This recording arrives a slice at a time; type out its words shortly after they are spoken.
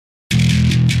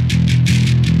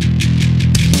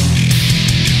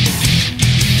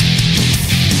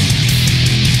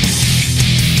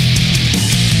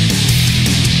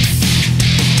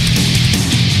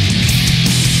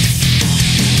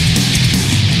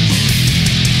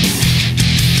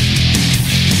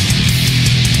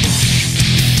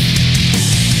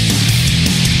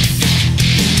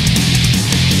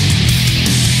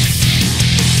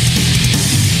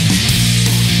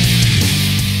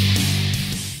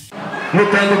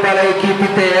lutando para a equipe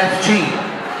TF Team.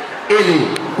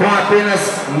 Ele, com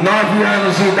apenas 9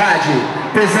 anos de idade,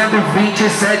 pesando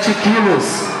 27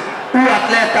 quilos, o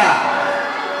atleta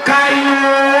Caio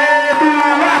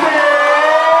Eduardo.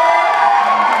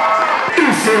 E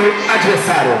o seu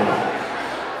adversário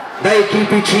da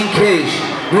equipe Team Cage,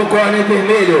 no corner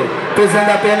vermelho,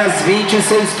 pesando apenas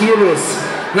 26 quilos,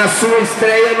 na sua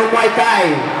estreia no Muay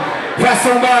Thai.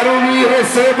 Façam barulho e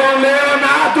recebam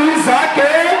Leonardo e Isac.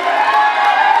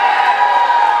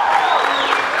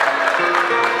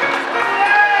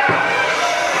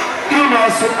 E o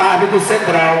nosso árbitro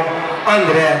central,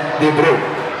 André de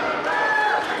Bru.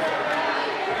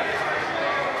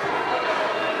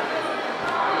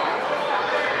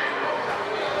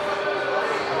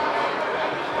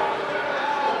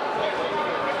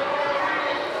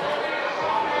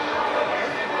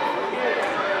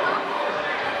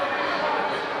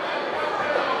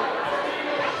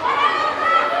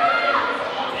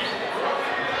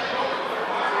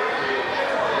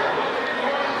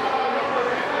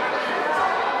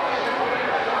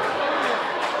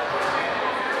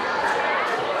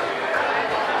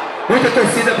 Muita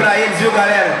torcida pra eles, viu,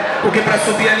 galera? Porque pra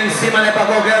subir ali em cima não é pra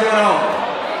qualquer um, não.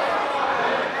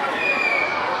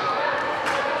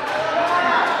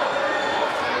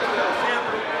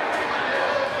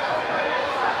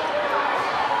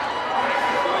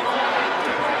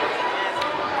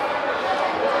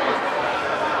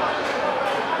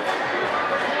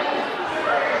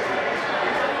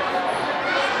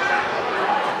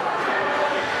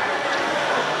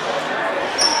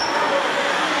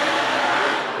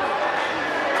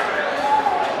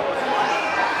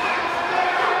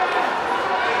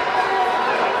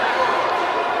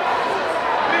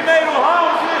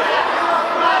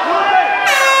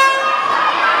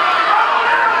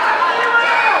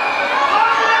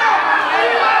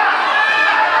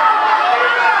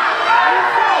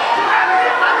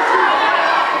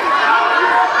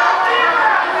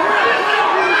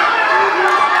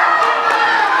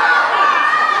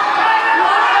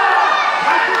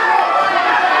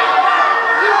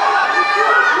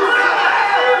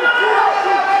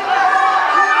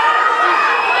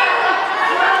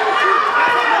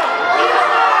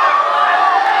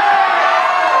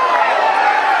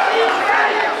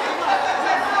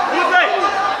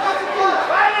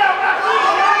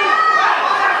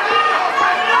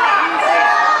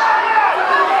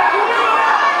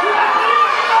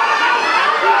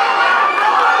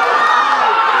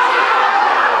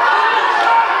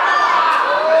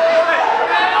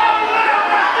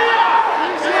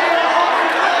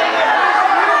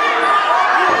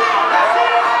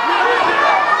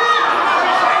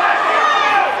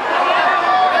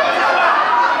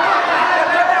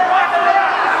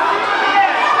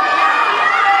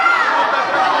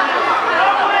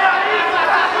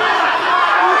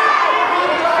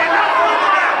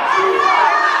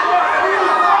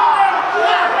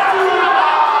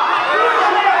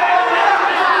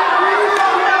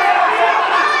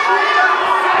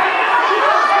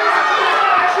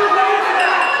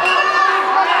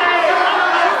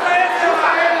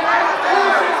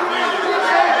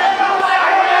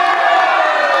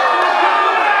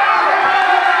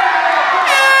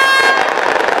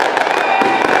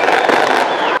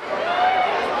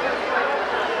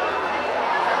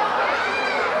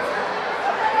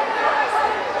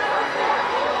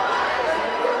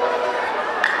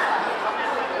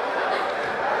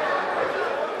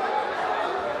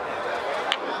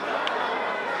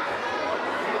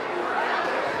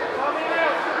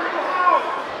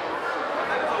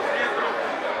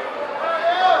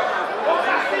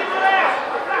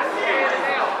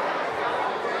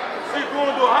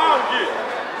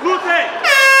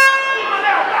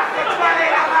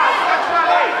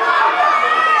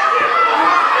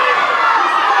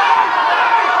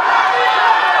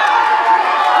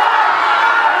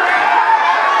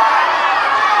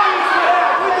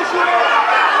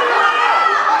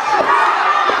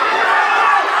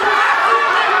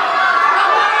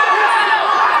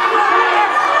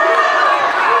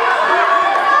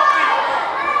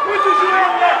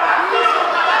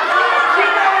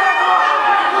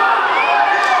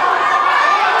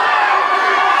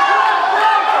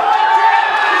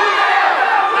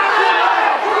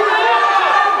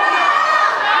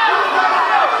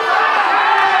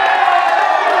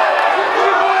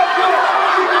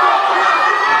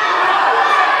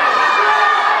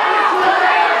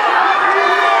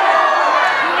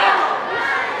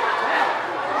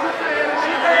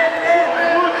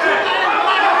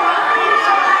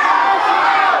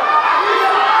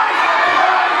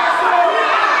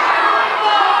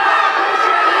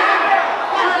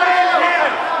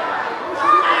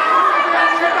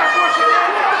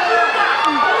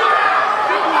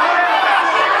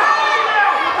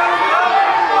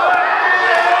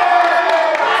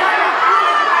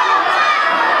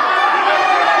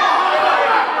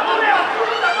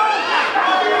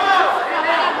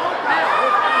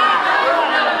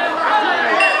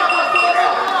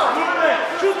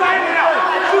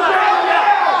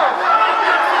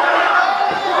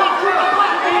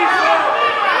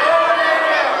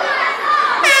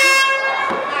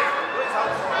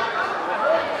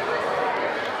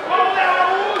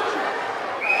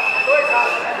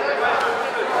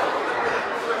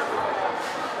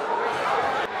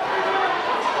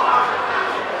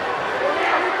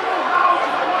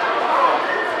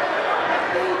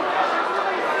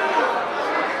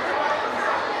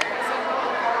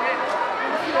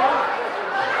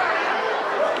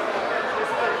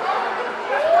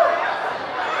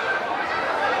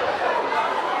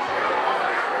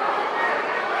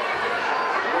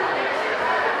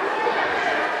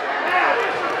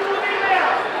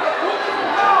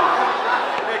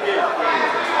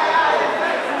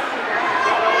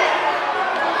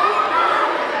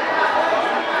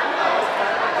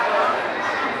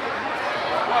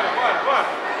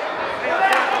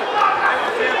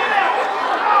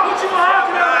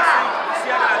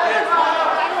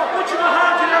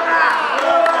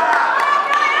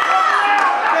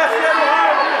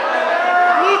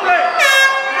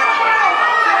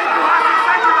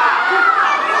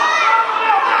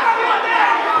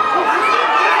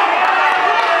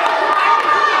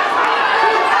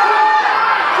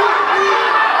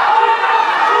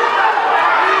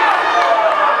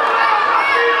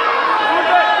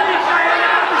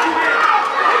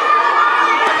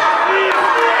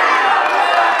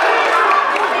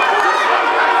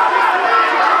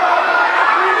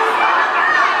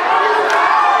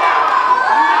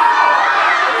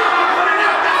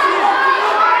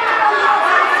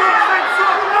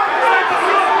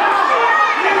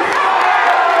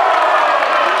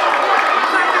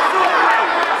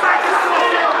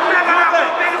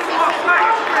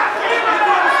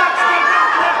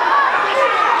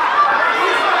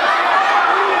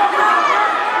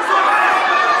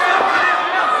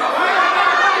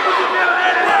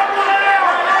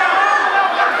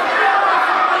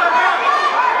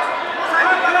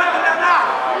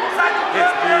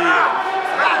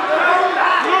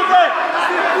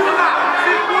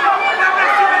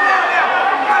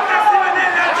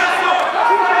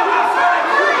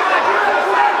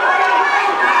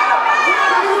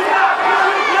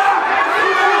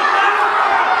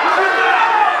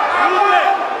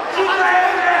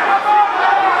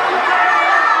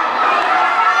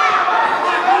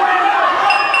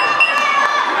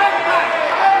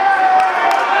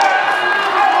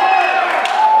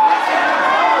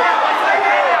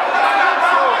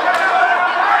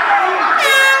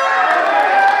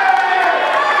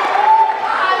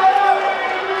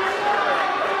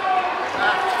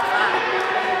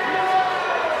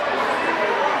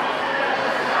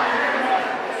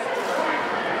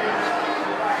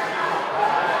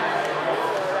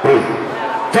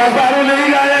 Faz barulho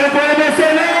aí, galera, foi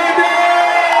emocionante!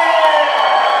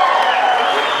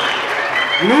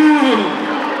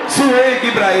 Suei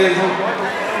aqui pra eles.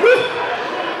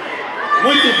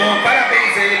 Muito bom,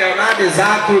 parabéns aí, Leonardo,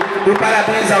 Isac, e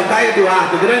parabéns ao Caio e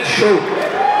Eduardo, grande show.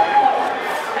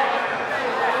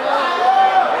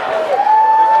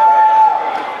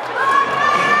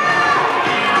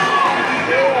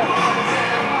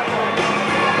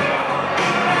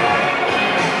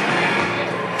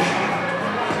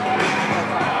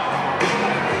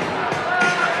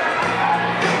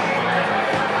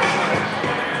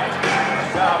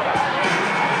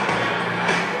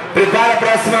 Prepara a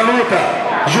próxima luta.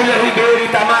 Júlia Ribeiro,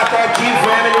 Itamar, Team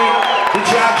Family e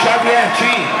Thiago Xavier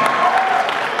Team.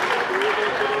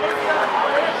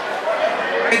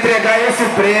 Entregar esse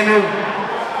prêmio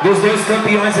dos dois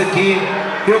campeões aqui.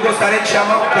 Eu gostaria de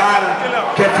chamar um cara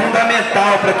que é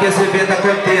fundamental para que esse evento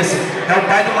aconteça. É o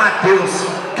pai do Matheus,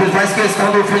 que faz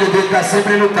questão do filho dele estar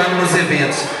sempre lutando nos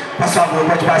eventos. Por favor,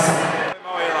 pode passar.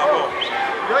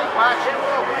 Deu empate.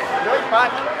 Deu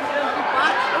empate.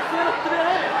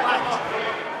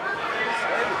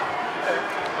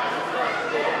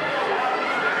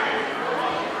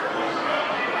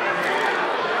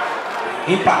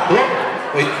 Empatou?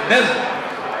 Foi mesmo?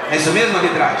 É isso mesmo,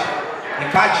 arbitragem?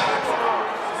 Empate?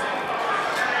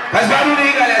 Faz barulho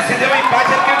aí, galera. Se deu um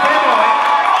empate é porque foi bom, hein?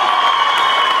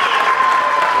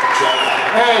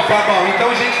 Opa, bom.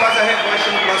 Então a gente faz a revanche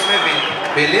no próximo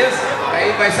evento. Beleza?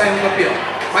 Aí vai sair um campeão.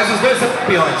 Mas os dois são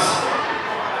campeões.